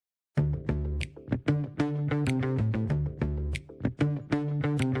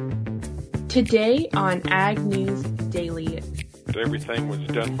Today on Ag News Daily. Everything was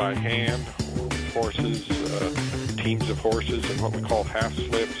done by hand or with horses, teams of horses and what we call half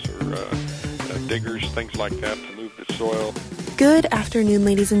slips or diggers, things like that to move the soil. Good afternoon,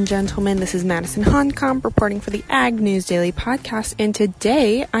 ladies and gentlemen. This is Madison Honkamp reporting for the Ag News Daily podcast, and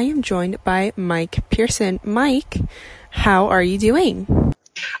today I am joined by Mike Pearson. Mike, how are you doing?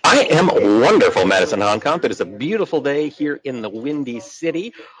 I am wonderful, Madison Honkamp. It is a beautiful day here in the Windy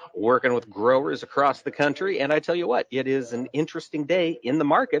City, working with growers across the country. And I tell you what, it is an interesting day in the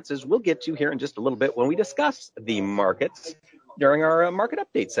markets, as we'll get to here in just a little bit when we discuss the markets during our market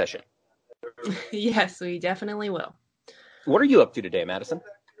update session. Yes, we definitely will. What are you up to today, Madison?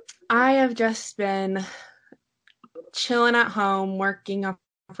 I have just been chilling at home, working up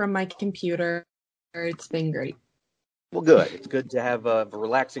from my computer. It's been great. Well, good. It's good to have a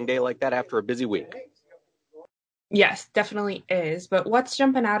relaxing day like that after a busy week. Yes, definitely is. But what's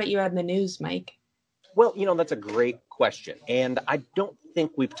jumping out at you in the news, Mike? Well, that's a great question. And I don't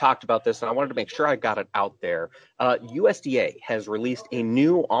think we've talked about this, and I wanted to make sure I got it out there. USDA has released a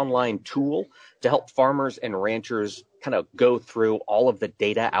new online tool to help farmers and ranchers kind of go through all of the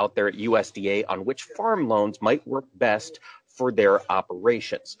data out there at USDA on which farm loans might work best for their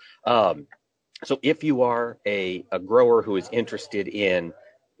operations. So if you are a grower who is interested in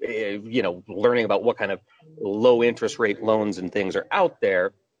learning about what kind of low interest rate loans and things are out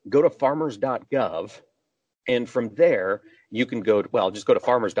there, go to farmers.gov. And from there, you can just go to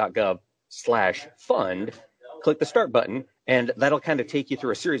farmers.gov/fund, click the start button, and that'll kind of take you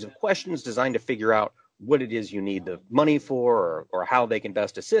through a series of questions designed to figure out what it is you need the money for or how they can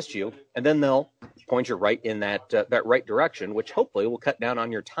best assist you. And then they'll point you right in that right direction, which hopefully will cut down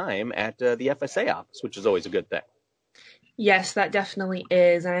on your time at the FSA office, which is always a good thing. Yes, that definitely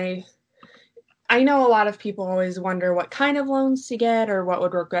is. I know a lot of people always wonder what kind of loans to get or what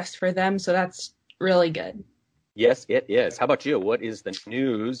would work best for them, so that's really good. Yes, it is. How about you? What is the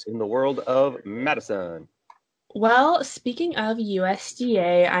news in the world of Madison? Well, speaking of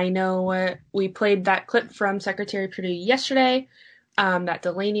USDA, I know we played that clip from Secretary Perdue yesterday that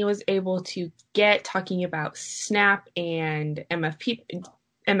Delaney was able to get, talking about SNAP and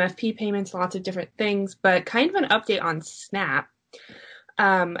MFP payments, lots of different things, but kind of an update on SNAP.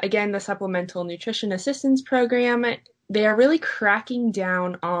 Again, the Supplemental Nutrition Assistance Program, they are really cracking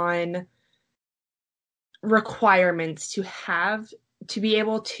down on requirements to be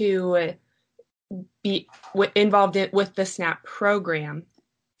able to be involved with the SNAP program.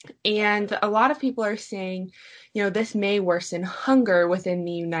 And a lot of people are saying, this may worsen hunger within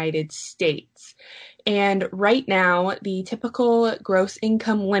the United States. And right now, the typical gross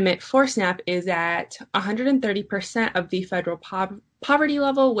income limit for SNAP is at 130% of the federal poverty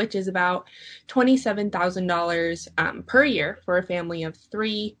level, which is about $27,000 per year for a family of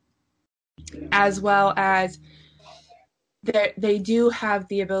three, as well as they do have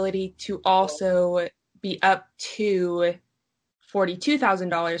the ability to also be up to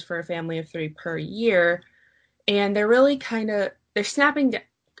 $42,000 for a family of three per year. And they're really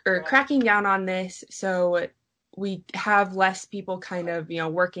they're cracking down on this, so we have less people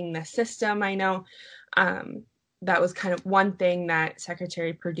working the system. I know that was kind of one thing that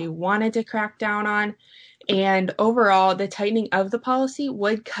Secretary Perdue wanted to crack down on. And overall, the tightening of the policy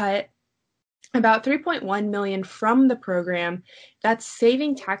would cut about $3.1 million from the program. That's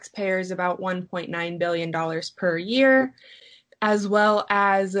saving taxpayers about $1.9 billion per year, as well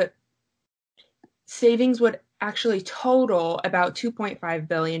as savings would actually total about $2.5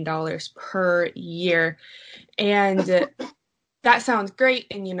 billion per year. And that sounds great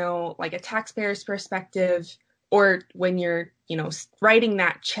in, like a taxpayer's perspective, or when you're, writing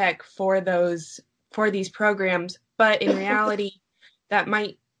that check for these programs. But in reality, that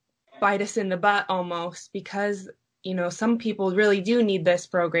might bite us in the butt almost, because, some people really do need this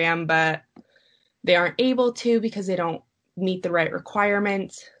program, but they aren't able to because they don't meet the right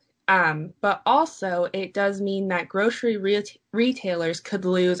requirements. But also, it does mean that grocery retailers could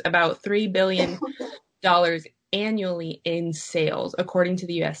lose about $3 billion annually in sales, according to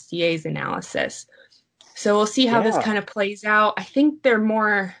the USDA's analysis. So we'll see how this kind of plays out. I think they're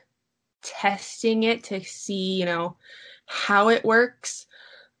more testing it to see, how it works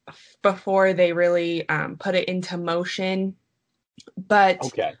before they really put it into motion. But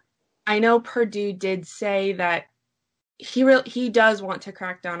okay. I know Perdue did say that he does want to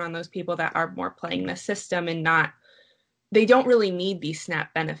crack down on those people that are more playing the system and they don't really need these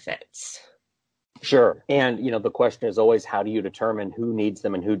SNAP benefits. Sure. And, the question is always, how do you determine who needs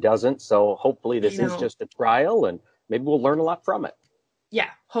them and who doesn't? So hopefully this is just a trial, and maybe we'll learn a lot from it. Yeah,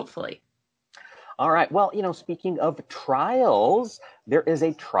 hopefully. All right. Well, speaking of trials, there is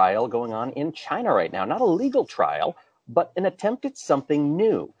a trial going on in China right now. Not a legal trial, but an attempt at something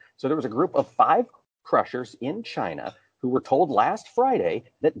new. So there was a group of 5 crushers in China who were told last Friday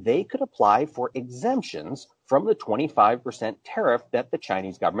that they could apply for exemptions from the 25% tariff that the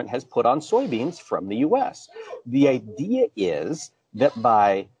Chinese government has put on soybeans from the U.S. The idea is that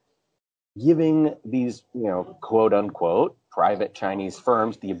by giving these, quote unquote, private Chinese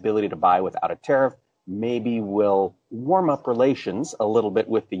firms the ability to buy without a tariff, maybe will warm up relations a little bit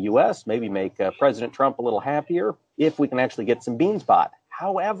with the U.S., maybe make President Trump a little happier if we can actually get some beans bought.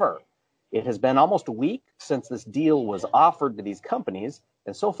 However, it has been almost a week since this deal was offered to these companies,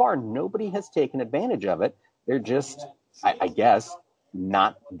 and so far nobody has taken advantage of it. They're just, I guess,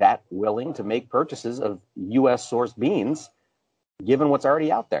 not that willing to make purchases of U.S. sourced beans, given what's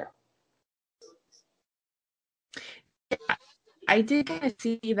already out there. I did kind of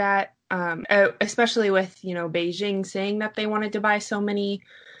see that, especially with, Beijing saying that they wanted to buy so many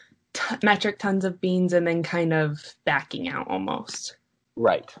metric tons of beans and then kind of backing out almost.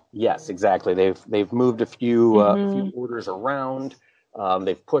 Right. Yes, exactly. They've moved a few orders around.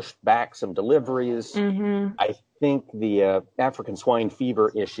 They've pushed back some deliveries. I think the African swine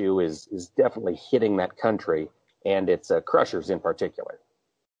fever issue is definitely hitting that country, and its crushers in particular.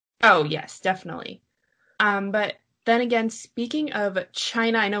 Oh, yes, definitely. But then again, speaking of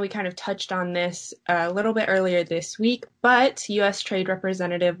China, I know we kind of touched on this a little bit earlier this week, but U.S. Trade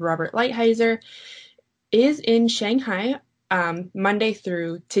Representative Robert Lighthizer is in Shanghai Monday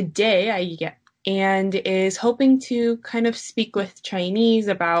through today, and is hoping to kind of speak with Chinese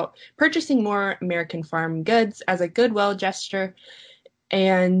about purchasing more American farm goods as a goodwill gesture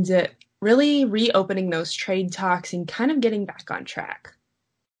and really reopening those trade talks and kind of getting back on track.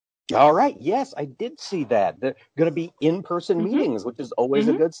 All right. Yes, I did see that. They're going to be in-person meetings, which is always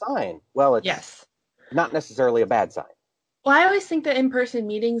a good sign. Well, it's not necessarily a bad sign. Well, I always think that in-person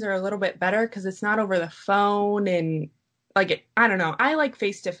meetings are a little bit better because it's not over the phone and I don't know. I like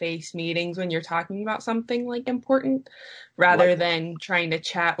face-to-face meetings when you're talking about something important rather than trying to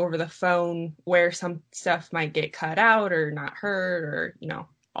chat over the phone where some stuff might get cut out or not heard or,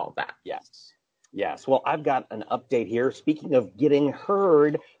 all of that. Yes. Well, I've got an update here. Speaking of getting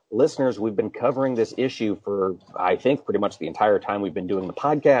heard, listeners, we've been covering this issue for, I think, pretty much the entire time we've been doing the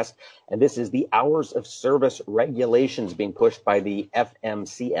podcast. And this is the hours of service regulations being pushed by the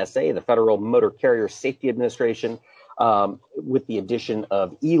FMCSA, the Federal Motor Carrier Safety Administration, with the addition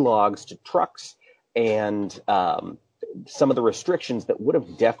of e-logs to trucks and some of the restrictions that would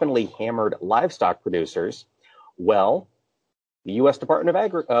have definitely hammered livestock producers. Well, the U.S. Department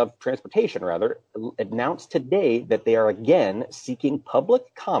of Transportation, announced today that they are again seeking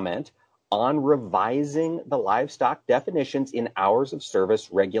public comment on revising the livestock definitions in hours of service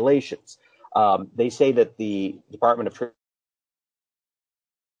regulations. They say that the Department of Transportation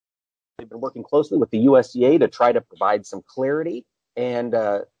have been working closely with the USDA to try to provide some clarity. And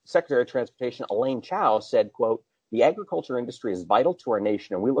Secretary of Transportation Elaine Chao said, quote, "The agriculture industry is vital to our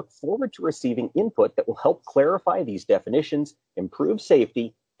nation, and we look forward to receiving input that will help clarify these definitions, improve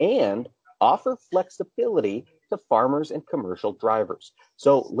safety, and offer flexibility to farmers and commercial drivers."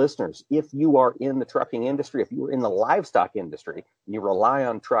 So, listeners, if you are in the trucking industry, if you are in the livestock industry, and you rely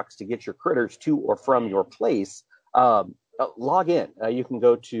on trucks to get your critters to or from your place, log in. You can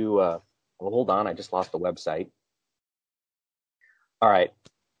go to, hold on, I just lost the website. All right.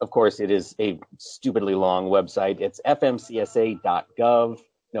 Of course, it is a stupidly long website. It's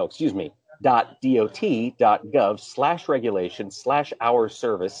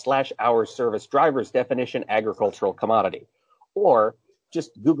fmcsa.gov/regulation/hours service drivers agricultural commodity. Or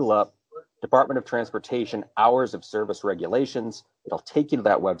just Google up Department of Transportation hours of service regulations. It'll take you to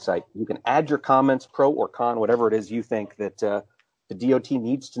that website. You can add your comments, pro or con, whatever it is you think that the DOT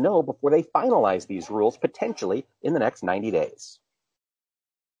needs to know before they finalize these rules, potentially in the next 90 days.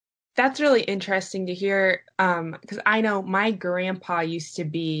 That's really interesting to hear because I know my grandpa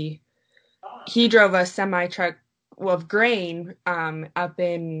he drove a semi-truck of grain up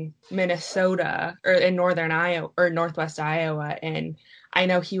in Minnesota or in northern Iowa or northwest Iowa, and I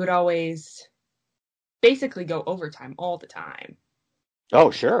know he would always basically go overtime all the time. Oh,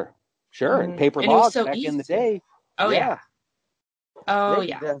 sure. And paper logs back in the day. Oh, yeah. Oh,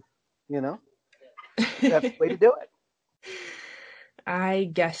 yeah. That's the way to do it. I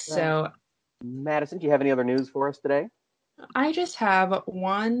guess so. Madison, do you have any other news for us today? I just have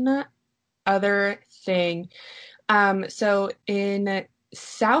one other thing. So in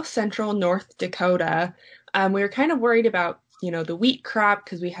south central North Dakota, we were kind of worried about, the wheat crop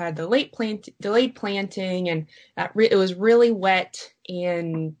because we had the delayed planting and it was really wet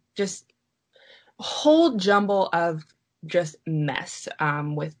and just whole jumble of just mess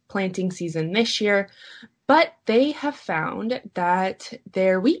with planting season this year. But they have found that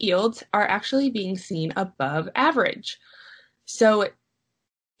their wheat yields are actually being seen above average. So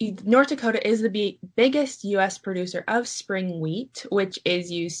North Dakota is the biggest U.S. producer of spring wheat, which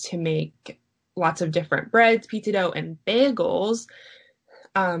is used to make lots of different breads, pizza dough, and bagels,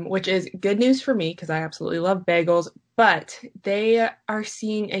 which is good news for me because I absolutely love bagels. But they are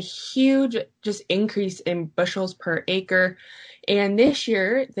seeing a huge just increase in bushels per acre. And this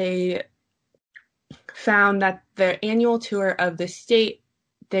year, they found that the annual tour of the state,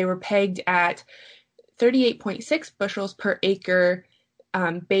 they were pegged at 38.6 bushels per acre,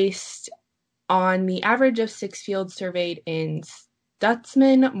 based on the average of 6 fields surveyed in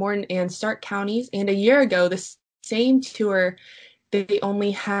Stutsman, Morton, and Stark counties. And a year ago, the same tour, they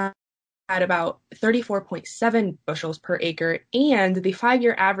only had about 34.7 bushels per acre, and the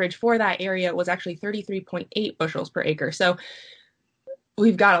 5-year average for that area was actually 33.8 bushels per acre. So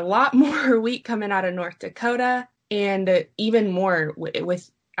we've got a lot more wheat coming out of North Dakota, and even more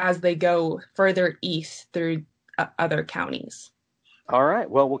with as they go further east through other counties. All right.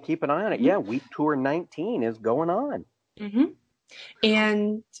 Well, we'll keep an eye on it. Yeah, Wheat Tour 19 is going on. Mm-hmm.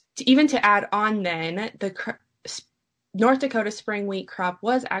 And even to add on then, the North Dakota spring wheat crop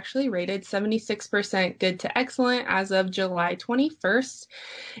was actually rated 76% good to excellent as of July 21st.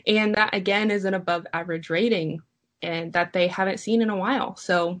 And that, again, is an above average rating and that they haven't seen in a while.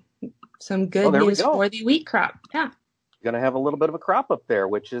 So some good news for the wheat crop. Yeah. Going to have a little bit of a crop up there,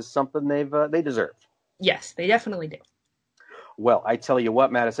 which is something they deserve. Yes, they definitely do. Well, I tell you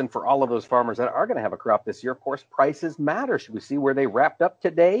what, Madison, for all of those farmers that are going to have a crop this year, of course, prices matter. Should we see where they wrapped up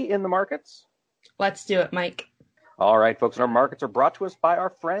today in the markets? Let's do it, Mike. All right, folks, and our markets are brought to us by our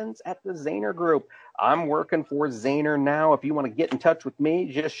friends at the Zaner Group. I'm working for Zaner now. If you want to get in touch with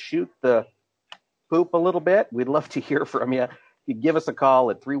me, just shoot the poop a little bit. We'd love to hear from you. You give us a call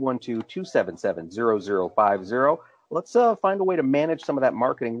at 312-277-0050. Let's find a way to manage some of that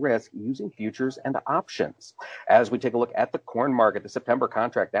marketing risk using futures and options. As we take a look at the corn market, the September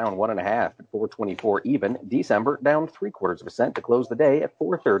contract down 1.5 at 4.24 even. December down 0.75% to close the day at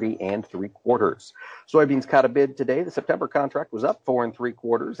 4.30 3/4. Soybeans caught a bid today. The September contract was up 4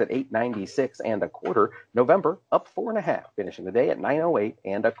 3/4 at 8.96 1/4. November up 4.5, finishing the day at 9.08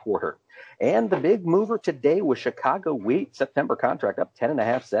 1/4. And the big mover today was Chicago wheat. September contract up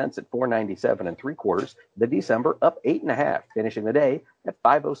 10.5 cents at 4.97 3/4. The December up 8.5, finishing the day at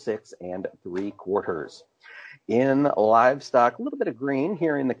 5.06 3/4. In livestock, a little bit of green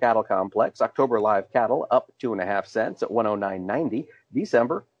here in the cattle complex. October live cattle up 2.5 cents at 109.90.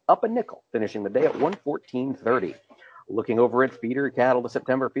 December up a nickel, finishing the day at 114.30. Looking over at feeder cattle, the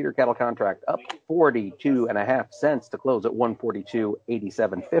September feeder cattle contract up 42.5 cents to close at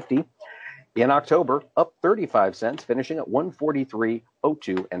 142.8750. In October, up 35 cents, finishing at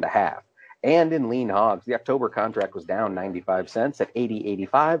 143.02 And in lean hogs, the October contract was down 95 cents at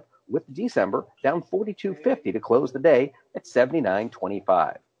 80.85, with December down 42.50 to close the day at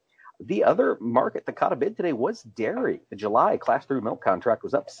 79.25. The other market that caught a bid today was dairy. The July Class 3 milk contract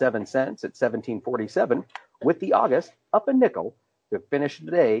was up 7 cents at 17.47, with the August up a nickel to finish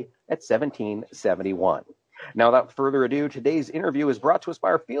today at 17.71. Now, without further ado, today's interview is brought to us by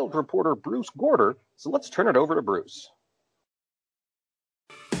our field reporter, Bruce Gorder. So let's turn it over to Bruce.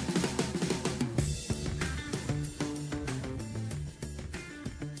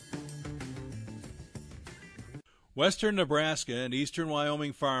 Western Nebraska and eastern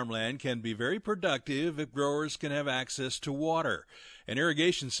Wyoming farmland can be very productive if growers can have access to water. An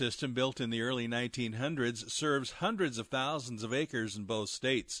irrigation system built in the early 1900s serves hundreds of thousands of acres in both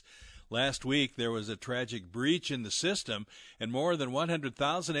states. Last week, there was a tragic breach in the system, and more than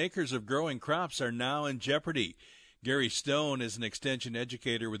 100,000 acres of growing crops are now in jeopardy. Gary Stone is an extension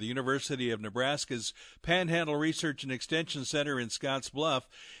educator with the University of Nebraska's Panhandle Research and Extension Center in Scottsbluff,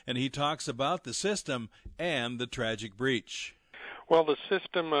 and he talks about the system and the tragic breach. Well, the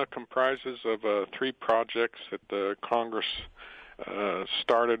system comprises of 3 projects that the Congress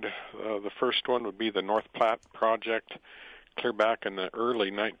started. The first one would be the North Platte project, clear back in the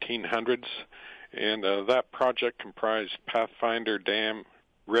early 1900s, and that project comprised Pathfinder Dam,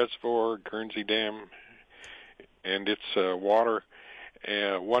 Reservoir, Guernsey Dam, and its water,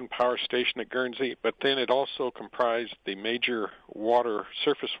 1 power station at Guernsey, but then it also comprised the major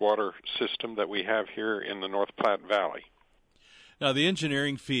surface water system that we have here in the North Platte Valley. Now, the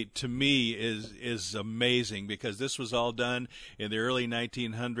engineering feat to me is amazing because this was all done in the early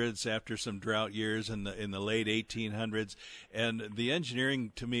 1900s after some drought years in the late 1800s, and the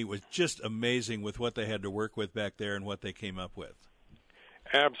engineering to me was just amazing with what they had to work with back there and what they came up with.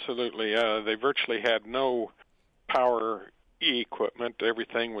 Absolutely. They virtually had no power equipment.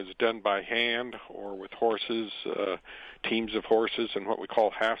 Everything was done by hand or with horses, teams of horses, and what we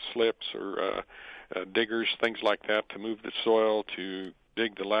call half slips or diggers, things like that, to move the soil, to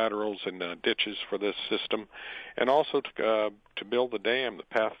dig the laterals and ditches for this system, and also to build the dam, the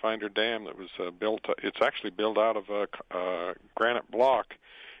Pathfinder Dam that was built. It's actually built out of a granite block,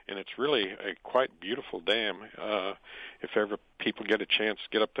 and it's really a quite beautiful dam. If ever people get a chance to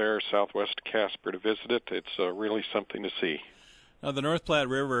get up there southwest of Casper to visit it, it's really something to see. Now, the North Platte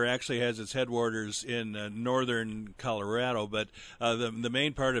River actually has its headwaters in northern Colorado, but the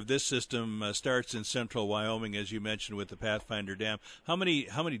main part of this system starts in central Wyoming, as you mentioned, with the Pathfinder Dam. How many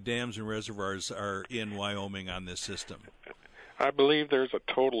dams and reservoirs are in Wyoming on this system? I believe there's a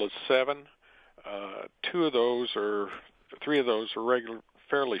total of 7. 3 of those are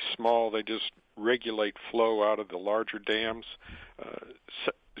fairly small. They just regulate flow out of the larger dams.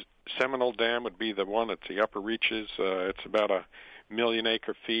 Seminole Dam would be the one at the upper reaches. It's about 1 million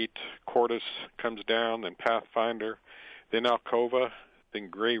acre feet. Cordis comes down, then Pathfinder, then Alcova, then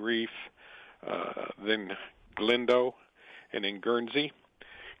Gray Reef, then Glendo, and then Guernsey.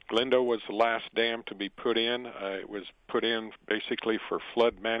 Glendo was the last dam to be put in. It was put in basically for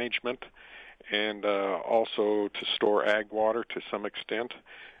flood management and also to store ag water to some extent,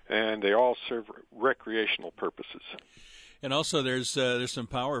 and they all serve recreational purposes. And also, there's some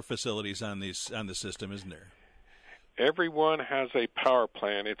power facilities on the system, isn't there? Everyone has a power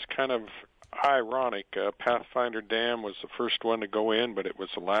plant. It's kind of ironic. Pathfinder Dam was the first one to go in, but it was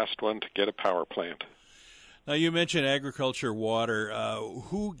the last one to get a power plant. Now, you mentioned agriculture water.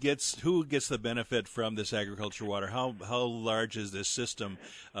 Who gets the benefit from this agriculture water? How large is this system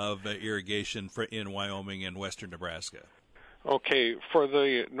of irrigation in Wyoming and western Nebraska? Okay, for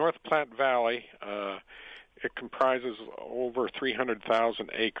the North Platte Valley, it comprises over 300,000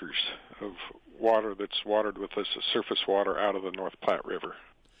 acres of water that's watered with this surface water out of the North Platte River.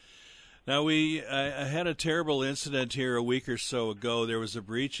 Now, I had a terrible incident here a week or so ago. There was a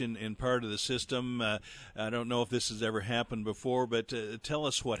breach in part of the system. I don't know if this has ever happened before, but tell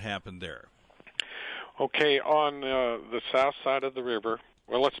us what happened there. Okay, on the south side of the river,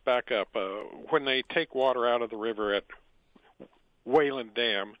 well, let's back up. When they take water out of the river at Wayland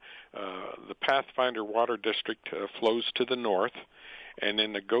Dam, the Pathfinder Water District flows to the north, and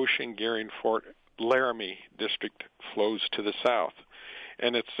then the Goshen, Gearing, Fort Laramie District flows to the south.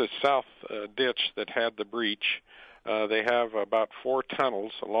 And it's the south ditch that had the breach. They have about 4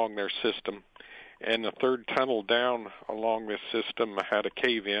 tunnels along their system, and the third tunnel down along this system had a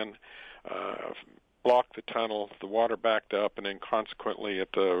cave-in, blocked the tunnel, the water backed up, and then consequently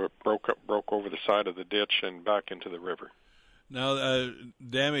it broke over the side of the ditch and back into the river. Now,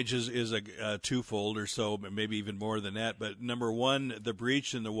 damage is a twofold or so, maybe even more than that. But number one, the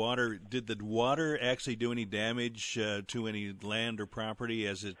breach in the water, did the water actually do any damage to any land or property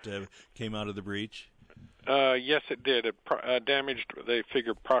as it came out of the breach? Yes, it did. It damaged, they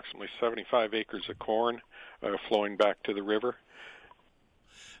figure, approximately 75 acres of corn flowing back to the river.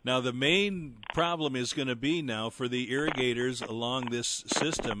 Now, the main problem is going to be now for the irrigators along this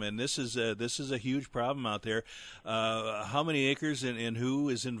system, and this is a huge problem out there. How many acres and who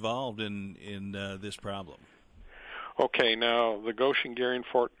is involved in this problem? Okay, now the Goshen, Gearing,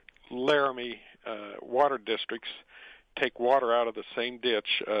 Fort Laramie water districts take water out of the same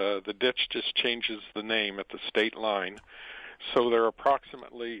ditch. The ditch just changes the name at the state line. So there are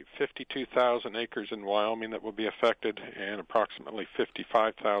approximately 52,000 acres in Wyoming that will be affected, and approximately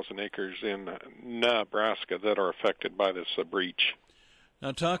 55,000 acres in Nebraska that are affected by this breach.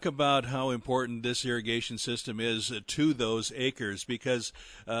 Now talk about how important this irrigation system is to those acres, because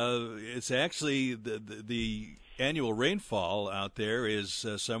it's actually the annual rainfall out there is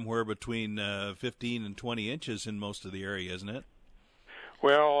somewhere between 15 and 20 inches in most of the area, isn't it?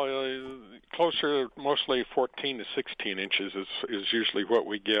 Well, closer, mostly 14 to 16 inches is usually what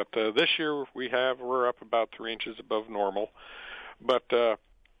we get. This year we're up about 3 inches above normal. But,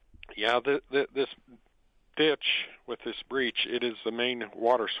 this ditch with this breach, it is the main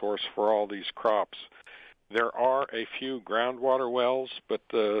water source for all these crops. There are a few groundwater wells, but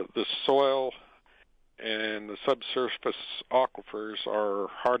the soil and the subsurface aquifers are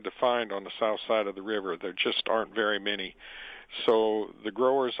hard to find on the south side of the river. There just aren't very many. So the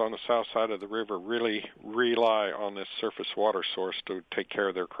growers on the south side of the river really rely on this surface water source to take care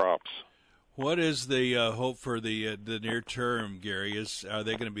of their crops. What is the hope for the near term, Gary? Are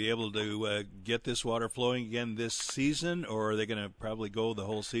they going to be able to get this water flowing again this season, or are they going to probably go the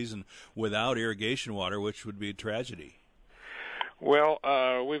whole season without irrigation water, which would be a tragedy? Well,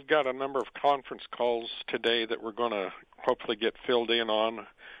 we've got a number of conference calls today that we're going to hopefully get filled in on.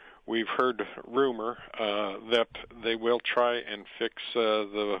 We've heard rumor that they will try and fix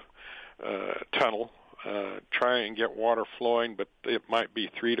the tunnel, try and get water flowing, but it might be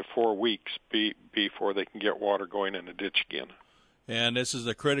 3 to 4 weeks before they can get water going in the ditch again. And this is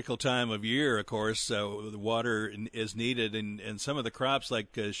a critical time of year, of course. The water is needed, and some of the crops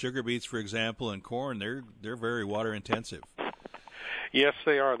like sugar beets, for example, and corn, they're very water intensive. Yes,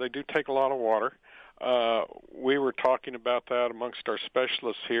 they are. They do take a lot of water. We were talking about that amongst our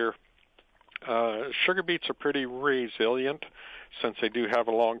specialists here. Sugar beets are pretty resilient. Since they do have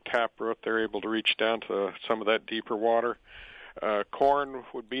a long taproot, they're able to reach down to some of that deeper water. Corn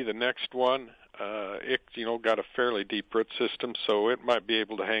would be the next one. It got a fairly deep root system, so it might be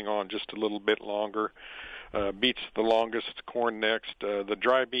able to hang on just a little bit longer. Beets the longest, corn next. The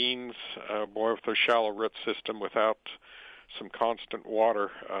dry beans, with their shallow root system without some constant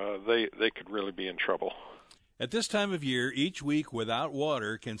water, they could really be in trouble. At this time of year, each week without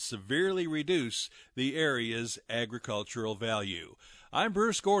water can severely reduce the area's agricultural value. I'm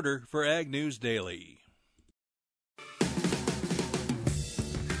Bruce Gorder for Ag News Daily.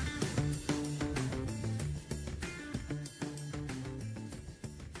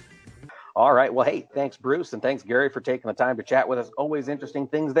 All right. Well, hey, thanks, Bruce, and thanks, Gary, for taking the time to chat with us. Always interesting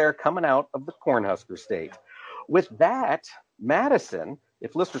things there coming out of the Cornhusker State. With that, Madison,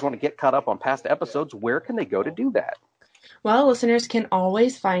 if listeners want to get caught up on past episodes, where can they go to do that? Well, listeners can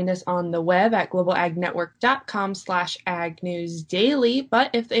always find us on the web at globalagnetwork.com/agnewsdaily. But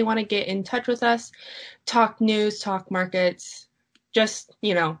if they want to get in touch with us, talk news, talk markets, just,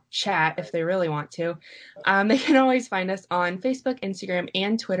 chat if they really want to, they can always find us on Facebook, Instagram,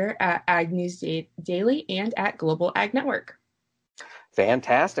 and Twitter at Ag News Daily and at Global Ag Network.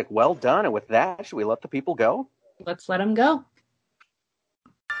 Fantastic. Well done. And with that, should we let the people go? Let's let them go.